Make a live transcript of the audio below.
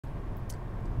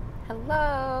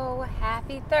Hello,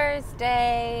 happy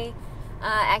Thursday.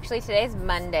 Actually, today's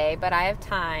Monday, but I have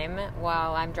time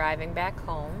while I'm driving back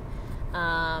home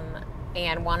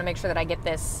and want to make sure that I get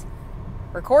this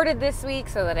recorded this week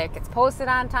so that it gets posted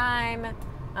on time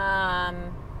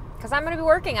because I'm going to be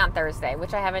working on Thursday,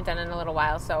 which I haven't done in a little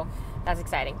while, so that's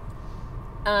exciting.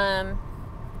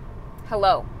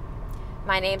 Hello,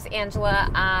 my name's Angela.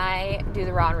 I do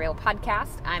the Raw and Real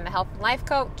podcast. I'm a health and life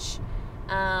coach.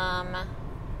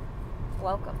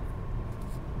 Welcome.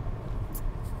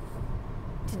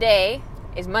 Today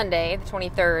is Monday, the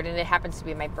 23rd, and it happens to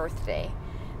be my birthday.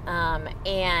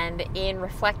 And in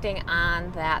reflecting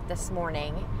on that this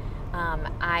morning,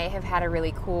 I have had a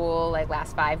really cool,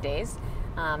 last 5 days.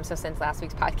 So since last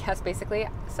week's podcast, basically.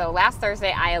 So last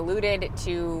Thursday, I alluded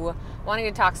to wanting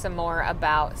to talk some more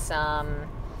about some,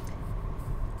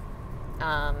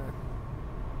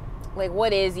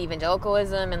 what is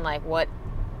evangelicalism and, what,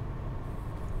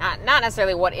 not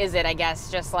necessarily what is it, I guess,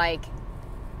 just,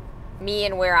 me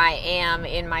and where I am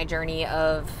in my journey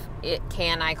of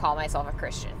can I call myself a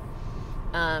Christian?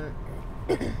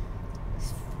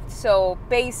 So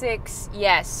basics,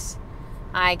 yes,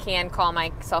 I can call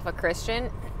myself a Christian.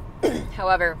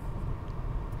 However,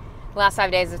 the last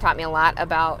 5 days have taught me a lot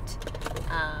about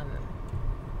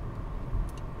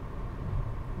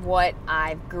what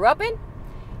I grew up in,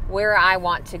 where I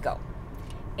want to go.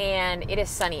 And it is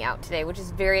sunny out today, which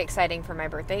is very exciting for my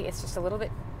birthday. It's just a little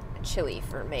bit chilly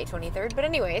for May 23rd. But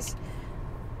anyways,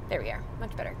 there we are.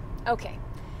 Much better. Okay.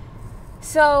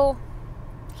 So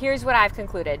here's what I've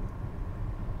concluded.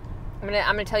 I'm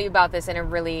gonna tell you about this in a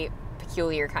really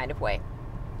peculiar kind of way.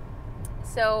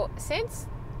 So since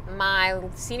my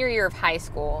senior year of high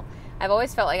school, I've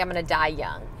always felt like I'm going to die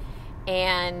young.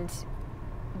 And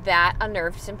that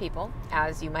unnerved some people,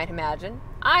 as you might imagine.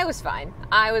 I was fine.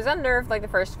 I was unnerved the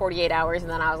first 48 hours, and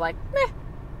then I was like,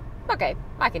 okay,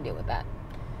 I can deal with that.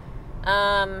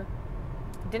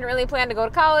 Didn't really plan to go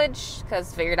to college,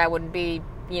 because figured I wouldn't be,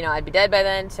 I'd be dead by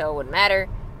then, so it wouldn't matter.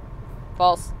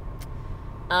 False.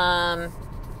 That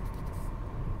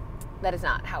is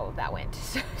not how that went.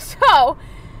 So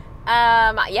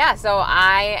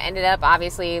I ended up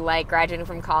obviously graduating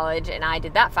from college, and I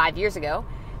did that 5 years ago.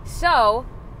 So,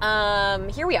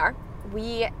 here we are.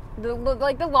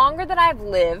 The longer that I've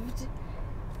lived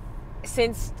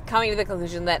since coming to the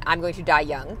conclusion that I'm going to die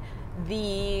young,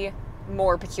 the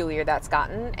more peculiar that's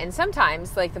gotten. And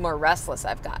sometimes, the more restless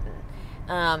I've gotten.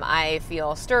 I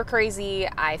feel stir crazy.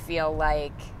 I feel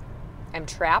like I'm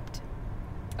trapped.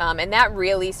 And that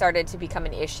really started to become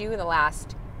an issue in the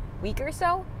last week or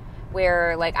so,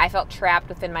 where I felt trapped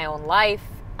within my own life.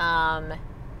 And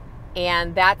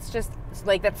that's just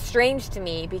that's strange to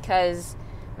me, because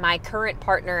my current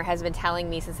partner has been telling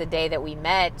me since the day that we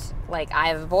met, I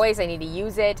have a voice, I need to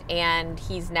use it, and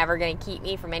he's never going to keep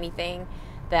me from anything,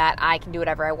 that I can do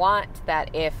whatever I want,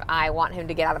 that if I want him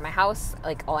to get out of my house,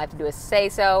 all I have to do is say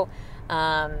so.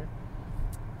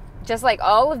 Just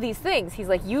all of these things. He's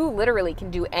you literally can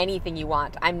do anything you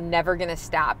want. I'm never going to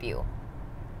stop you.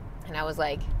 And I was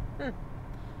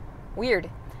weird.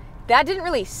 That didn't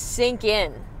really sink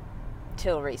in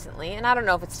till recently. And I don't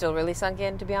know if it's still really sunk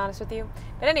in, to be honest with you.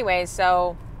 But anyway,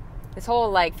 so this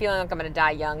whole feeling like I'm going to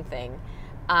die young thing.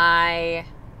 I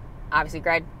obviously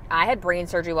I had brain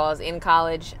surgery while I was in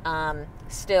college.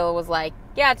 Still was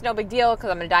yeah, it's no big deal because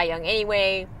I'm going to die young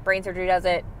anyway. Brain surgery does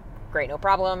it. Great, no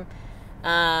problem.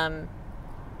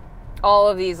 All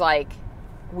of these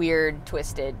weird,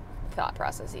 twisted thought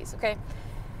processes, okay?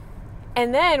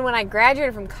 And then when I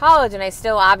graduated from college and I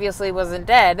still obviously wasn't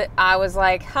dead, I was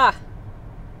huh.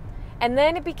 And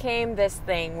then it became this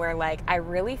thing where I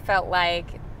really felt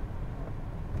like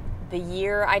the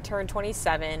year I turned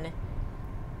 27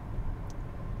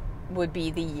 would be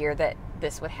the year that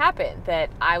this would happen, that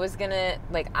I was gonna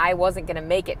I wasn't gonna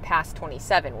make it past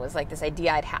 27 was this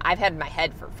idea I've had in my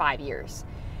head for 5 years.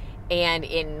 And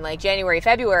in January,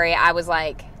 February, I was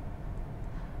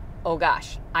oh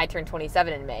gosh, I turned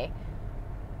 27 in May.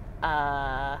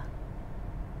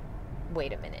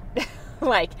 Wait a minute.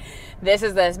 This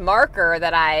is this marker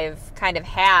that I've kind of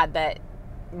had that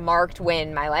marked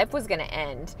when my life was going to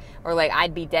end, or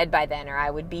I'd be dead by then, or I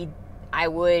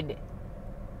would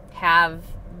have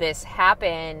this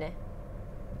happen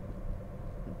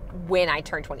when I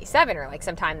turned 27, or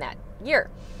sometime that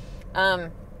year.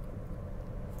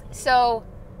 So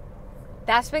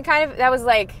that's been that was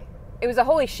it was a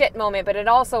holy shit moment, but it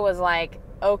also was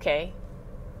okay.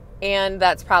 And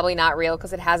that's probably not real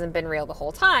because it hasn't been real the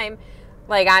whole time.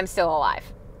 I'm still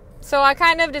alive. So I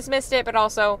kind of dismissed it, but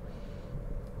also,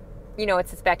 it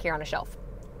sits back here on a shelf.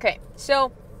 Okay,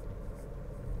 so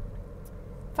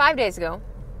 5 days ago,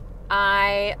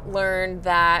 I learned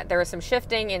that there was some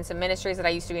shifting in some ministries that I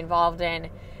used to be involved in,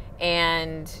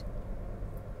 and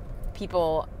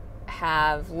people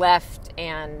have left,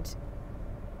 and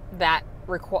that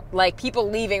people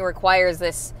leaving requires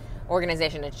this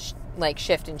organization to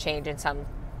shift and change in some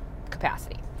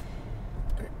capacity.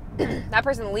 That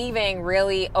person leaving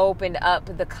really opened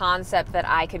up the concept that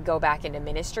I could go back into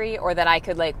ministry, or that I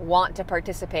could want to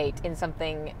participate in some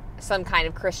kind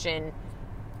of Christian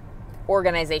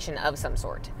organization of some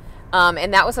sort.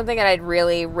 And that was something that I'd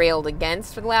really railed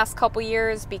against for the last couple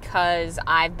years, because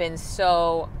I've been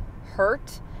so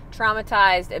hurt,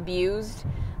 traumatized, abused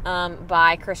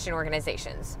by Christian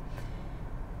organizations.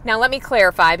 Now, let me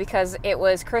clarify, because it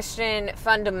was Christian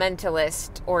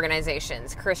fundamentalist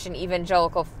organizations, Christian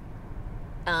evangelical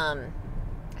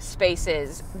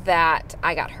spaces that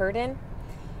I got hurt in,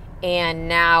 and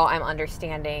now I'm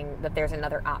understanding that there's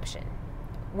another option,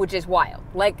 which is wild.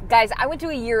 Guys, I went to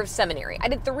a year of seminary. I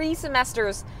did 3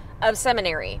 semesters of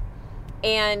seminary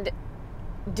and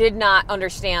did not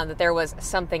understand that there was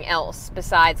something else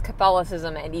besides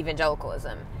Catholicism and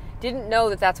evangelicalism. Didn't know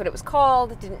that that's what it was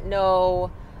called. Didn't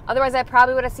know. Otherwise, I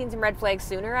probably would have seen some red flags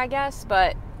sooner, I guess.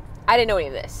 But I didn't know any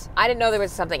of this. I didn't know there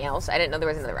was something else. I didn't know there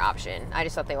was another option. I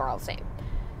just thought they were all the same.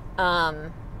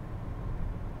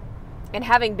 And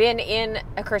having been in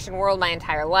a Christian world my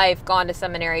entire life, gone to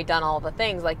seminary, done all the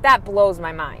things, that blows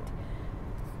my mind.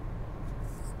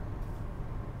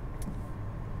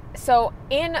 So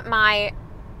in my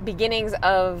beginnings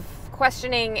of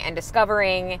questioning and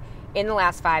discovering in the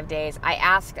last 5 days, I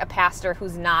asked a pastor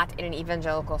who's not in an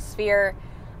evangelical sphere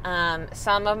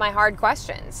some of my hard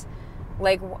questions.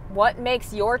 What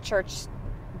makes your church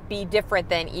be different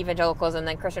than evangelicalism,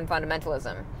 than Christian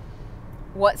fundamentalism?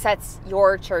 What sets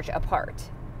your church apart?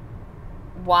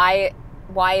 Why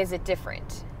is it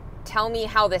different? Tell me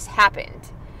how this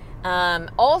happened.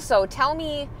 Also,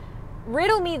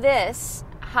 riddle me this.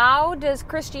 How does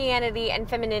Christianity and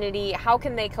femininity, how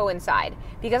can they coincide?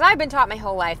 Because I've been taught my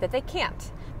whole life that they can't,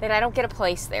 that I don't get a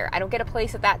place there. I don't get a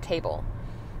place at that table.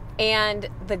 And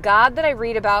the God that I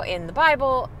read about in the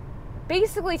Bible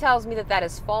basically tells me that that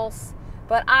is false,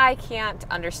 but I can't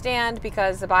understand,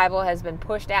 because the Bible has been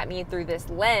pushed at me through this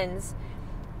lens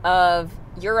of,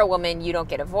 you're a woman, you don't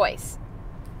get a voice.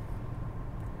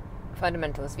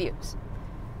 Fundamentalist views.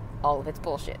 All of it's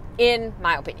bullshit, in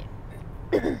my opinion.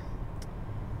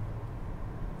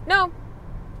 No,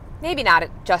 maybe not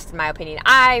just in my opinion.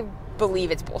 I believe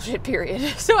it's bullshit, period.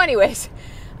 So anyways,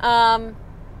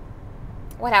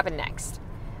 what happened next?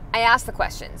 I asked the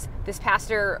questions. This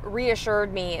pastor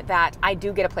reassured me that I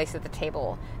do get a place at the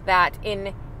table, that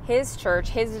in his church,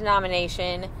 his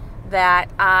denomination, that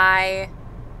I,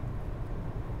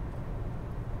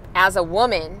 as a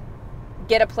woman,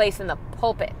 get a place in the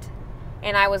pulpit.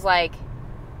 And I was like,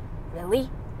 really?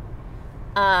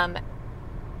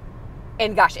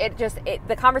 And gosh,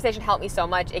 the conversation helped me so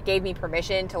much. It gave me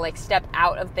permission to step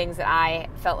out of things that I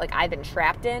felt like I'd been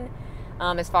trapped in,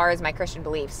 as far as my Christian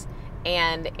beliefs.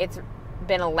 And it's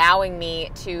been allowing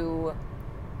me to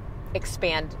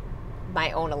expand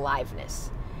my own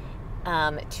aliveness,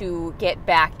 to get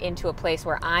back into a place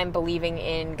where I'm believing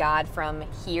in God from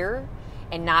here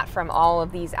and not from all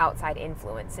of these outside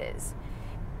influences.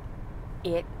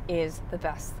 It is the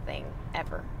best thing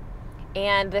ever.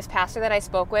 And this pastor that I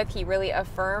spoke with, he really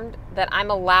affirmed that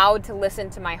I'm allowed to listen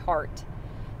to my heart,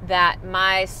 that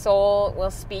my soul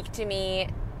will speak to me.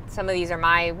 Some of these are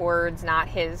my words, not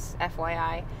his,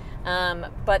 FYI.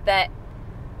 But that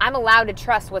I'm allowed to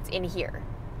trust what's in here.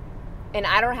 And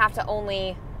I don't have to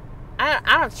I don't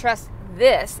have to trust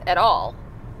this at all,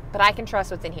 but I can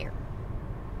trust what's in here.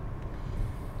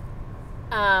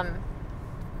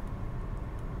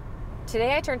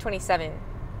 Today I turned 27,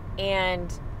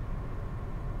 and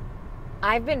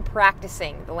I've been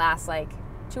practicing the last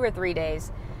 2 or 3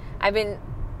 days. I've been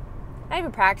not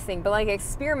even practicing, but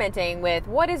experimenting with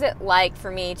what is it like for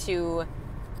me to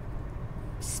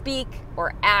speak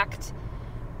or act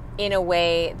in a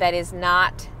way that is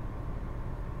not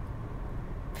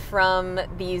from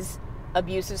these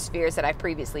abusive spheres that I've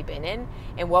previously been in,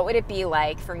 and what would it be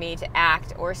like for me to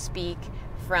act or speak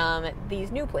from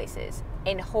these new places.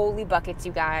 And holy buckets,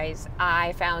 you guys,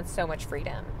 I found so much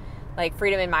freedom.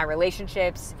 Freedom in my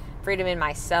relationships, freedom in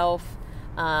myself,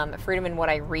 freedom in what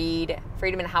I read,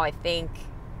 freedom in how I think.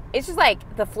 It's just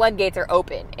the floodgates are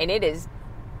open, and it is,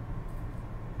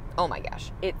 oh my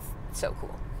gosh, it's so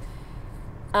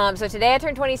cool. So today I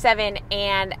turned 27,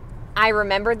 and I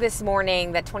remembered this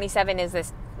morning that 27 is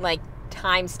this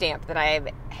time stamp that I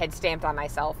had stamped on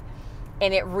myself.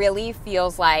 And it really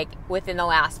feels like within the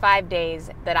last 5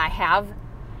 days that I have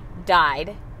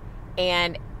died,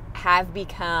 and have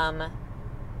become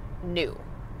new.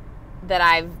 That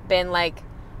I've been like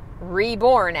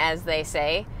reborn, as they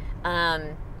say,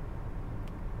 in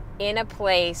a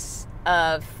place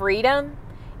of freedom,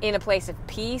 in a place of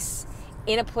peace,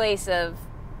 in a place of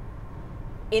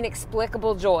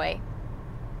inexplicable joy.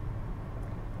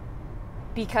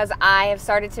 Because I have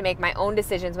started to make my own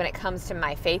decisions when it comes to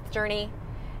my faith journey.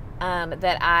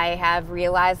 That I have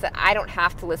realized that I don't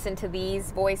have to listen to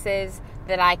these voices,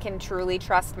 that I can truly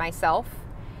trust myself.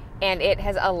 And it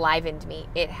has enlivened me.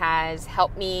 It has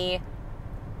helped me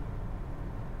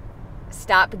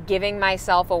stop giving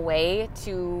myself away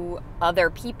to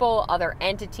other people, other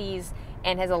entities,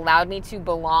 and has allowed me to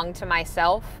belong to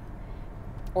myself,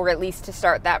 or at least to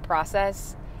start that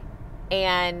process.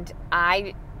 And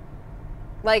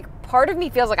part of me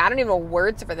feels like I don't even know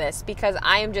words for this, because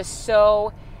I am just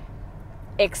so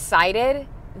excited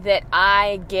that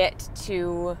I get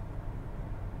to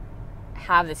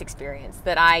have this experience,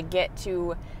 that I get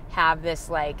to have this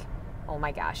oh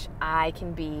my gosh, I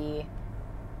can be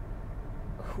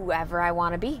whoever I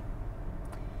want to be.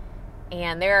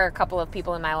 And there are a couple of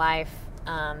people in my life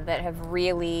that have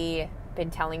really been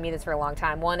telling me this for a long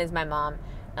time. One is my mom.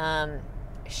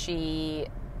 She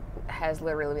has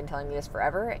literally been telling me this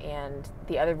forever, and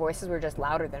the other voices were just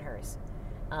louder than hers.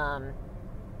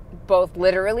 Both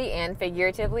literally and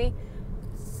figuratively,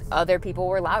 other people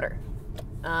were louder.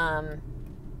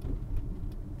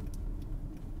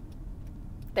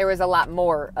 There was a lot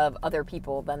more of other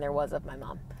people than there was of my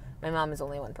mom. My mom is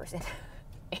only one person.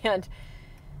 And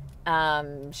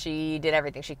she did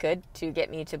everything she could to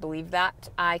get me to believe that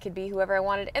I could be whoever I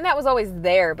wanted. And that was always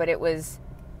there, but it was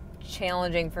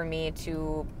challenging for me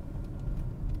to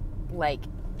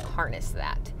harness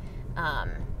that.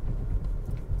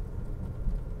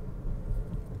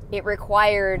 It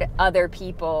required other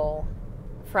people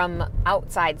from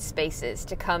outside spaces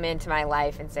to come into my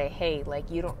life and say, hey,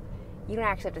 you don't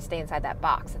actually have to stay inside that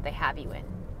box that they have you in.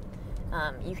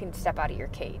 You can step out of your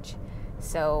cage.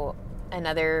 So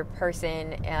another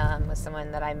person was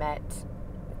someone that I met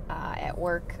at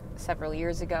work several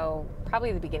years ago,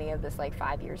 probably the beginning of this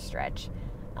 5-year stretch.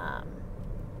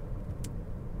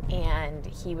 And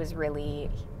he was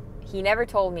he never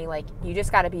told me you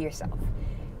just got to be yourself.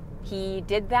 He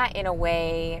did that in a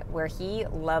way where he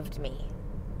loved me.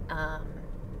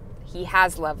 He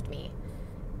has loved me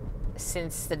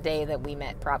since the day that we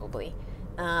met, probably.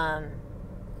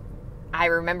 I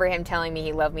remember him telling me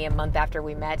he loved me a month after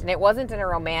we met, and it wasn't in a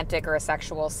romantic or a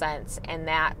sexual sense, and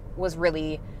that was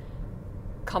really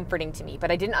comforting to me.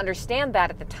 But I didn't understand that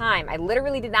at the time. I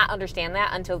literally did not understand that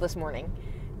until this morning.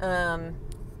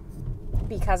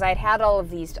 Because I'd had all of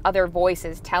these other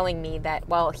voices telling me that,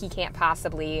 well, he can't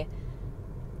possibly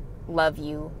love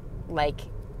you.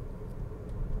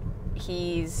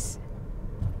 He's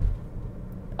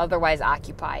otherwise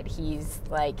occupied. He's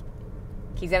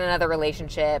in another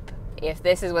relationship. If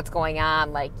this is what's going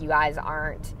on, you guys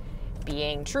aren't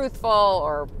being truthful,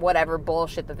 or whatever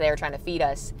bullshit that they're trying to feed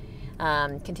us.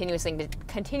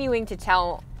 Continuing to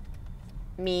tell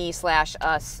me /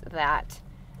 us that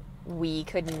we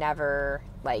could never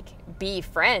be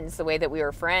friends the way that we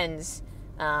were friends,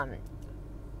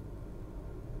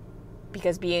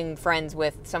 because being friends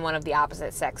with someone of the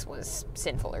opposite sex was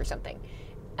sinful or something.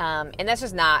 And that's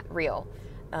just not real.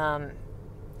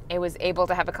 I was able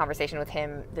to have a conversation with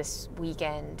him this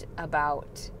weekend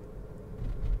about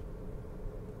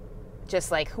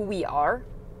just who we are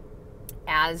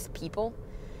as people,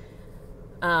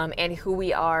 and who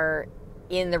we are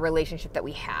in the relationship that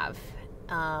we have.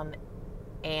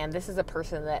 And this is a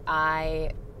person that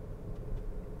I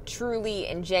truly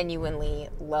and genuinely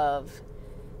love.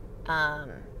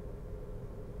 And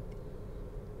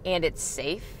it's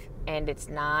safe, and it's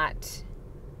not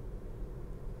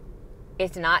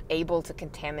able to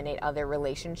contaminate other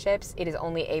relationships. It is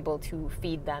only able to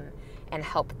feed them and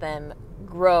help them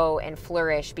grow and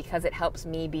flourish, because it helps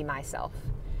me be myself.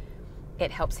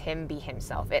 It helps him be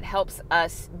himself. It helps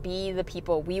us be the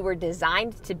people we were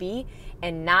designed to be,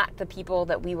 and not the people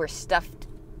that we were stuffed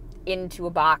into a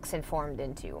box and formed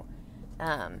into.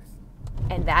 And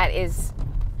that is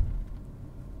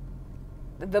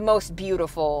the most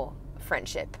beautiful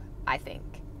friendship, I think.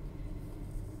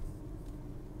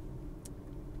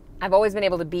 I've always been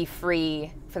able to be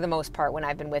free for the most part when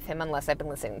I've been with him, unless I've been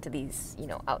listening to these,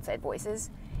 outside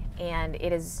voices. And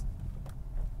it is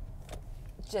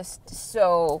just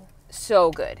so, so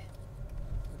good.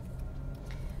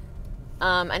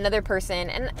 Another person,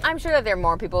 and I'm sure that there are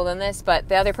more people than this, but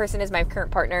the other person is my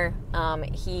current partner.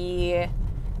 He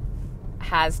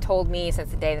has told me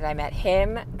since the day that I met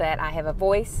him that I have a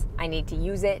voice. I need to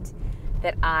use it.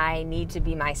 that I need to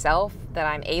be myself, that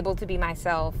I'm able to be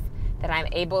myself, that I'm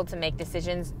able to make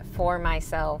decisions for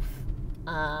myself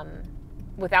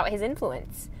without his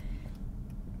influence,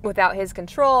 without his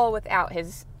control, without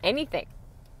his anything.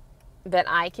 That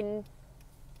I can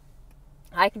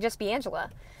just be Angela.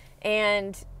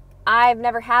 And I've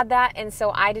never had that, and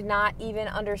so I did not even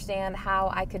understand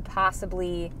how I could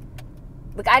possibly,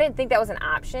 I didn't think that was an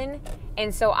option,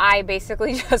 and so I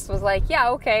basically just was like,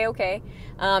 yeah, okay,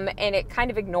 and it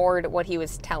kind of ignored what he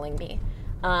was telling me,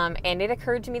 and it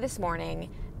occurred to me this morning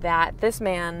that this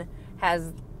man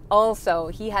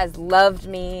he has loved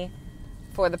me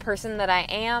for the person that I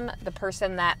am, the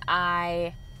person that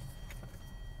I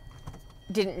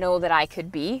didn't know that I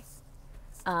could be,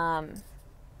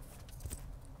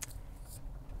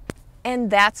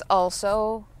 and that's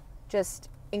also just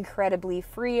incredibly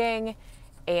freeing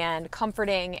and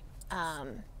comforting.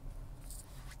 And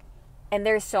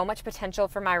there's so much potential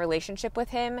for my relationship with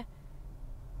him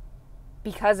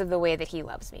because of the way that he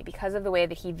loves me, because of the way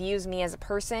that he views me as a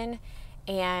person,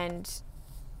 and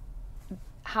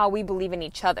how we believe in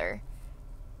each other,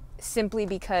 simply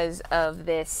because of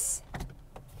this,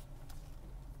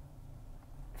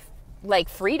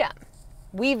 freedom.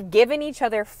 We've given each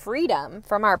other freedom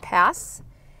from our pasts,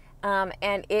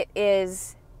 and it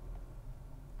is,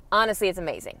 honestly, it's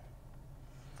amazing.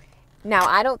 Now,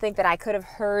 I don't think that I could have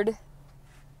heard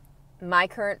my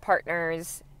current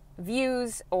partner's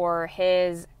views or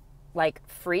his,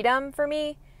 freedom for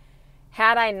me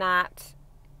had I not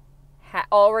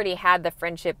already had the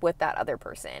friendship with that other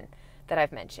person that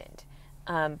I've mentioned,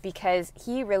 because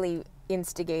he really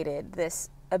instigated this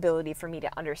ability for me to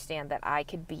understand that I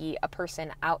could be a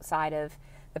person outside of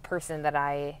the person that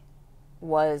I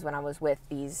was when I was with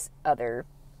these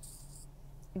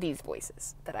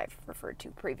voices that I've referred to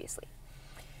previously.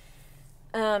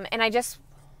 And I just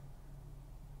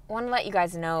want to let you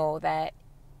guys know that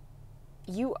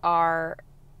you are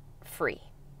free.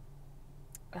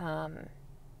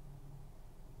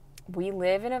 We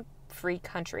live in a free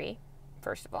country,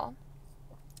 first of all.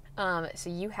 So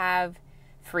you have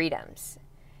freedoms.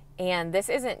 And this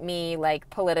isn't me,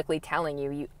 politically telling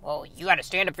you, you got to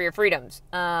stand up for your freedoms.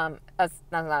 That's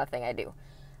not a thing I do.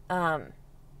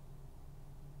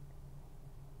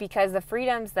 Because the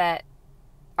freedoms that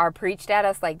are preached at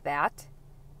us like that,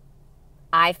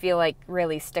 I feel like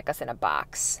really stick us in a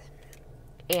box.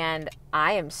 And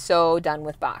I am so done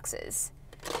with boxes.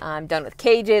 I'm done with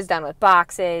cages, done with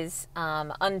boxes.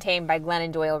 Untamed by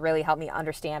Glennon Doyle really helped me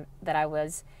understand that I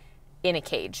was in a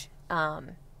cage.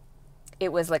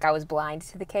 It was like I was blind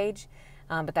to the cage,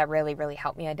 but that really, really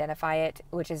helped me identify it,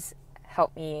 which has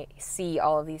helped me see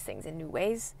all of these things in new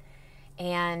ways.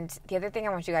 And the other thing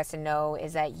I want you guys to know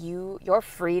is that your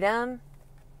freedom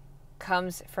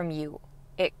comes from you.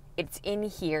 It's in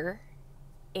here,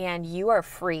 and you are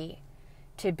free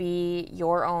to be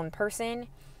your own person.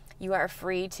 You are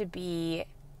free to be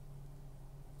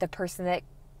the person that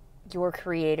your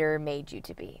Creator made you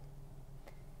to be.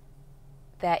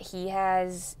 That He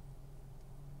has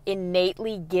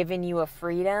innately given you a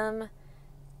freedom,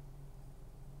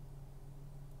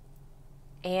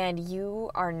 and you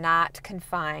are not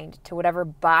confined to whatever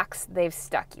box they've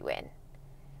stuck you in.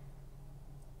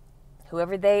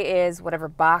 Whoever they is, whatever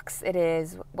box it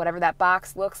is, whatever that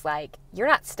box looks like, you're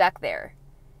not stuck there.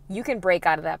 You can break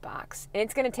out of that box. And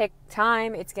it's going to take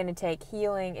time, it's going to take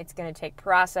healing, it's going to take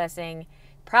processing,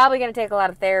 probably going to take a lot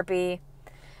of therapy,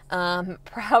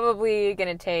 probably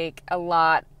going to take a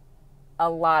lot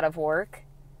of work,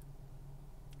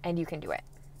 and you can do it.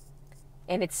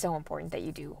 And it's so important that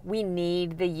you do. We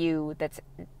need the you that's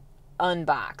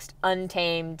unboxed,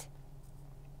 untamed.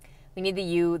 We need the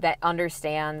you that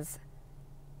understands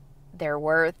their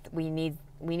worth. We need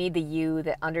the you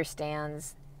that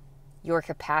understands your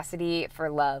capacity for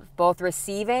love, both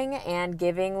receiving and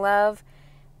giving love.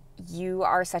 You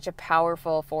are such a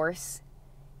powerful force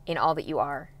in all that you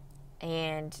are.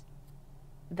 And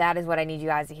that is what I need you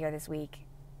guys to hear this week.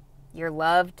 You're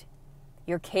loved.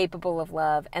 You're capable of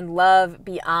love, and love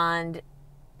beyond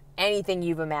anything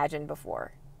you've imagined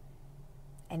before.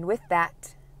 And with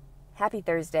that, happy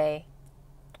Thursday.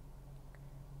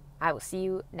 I will see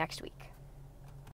you next week.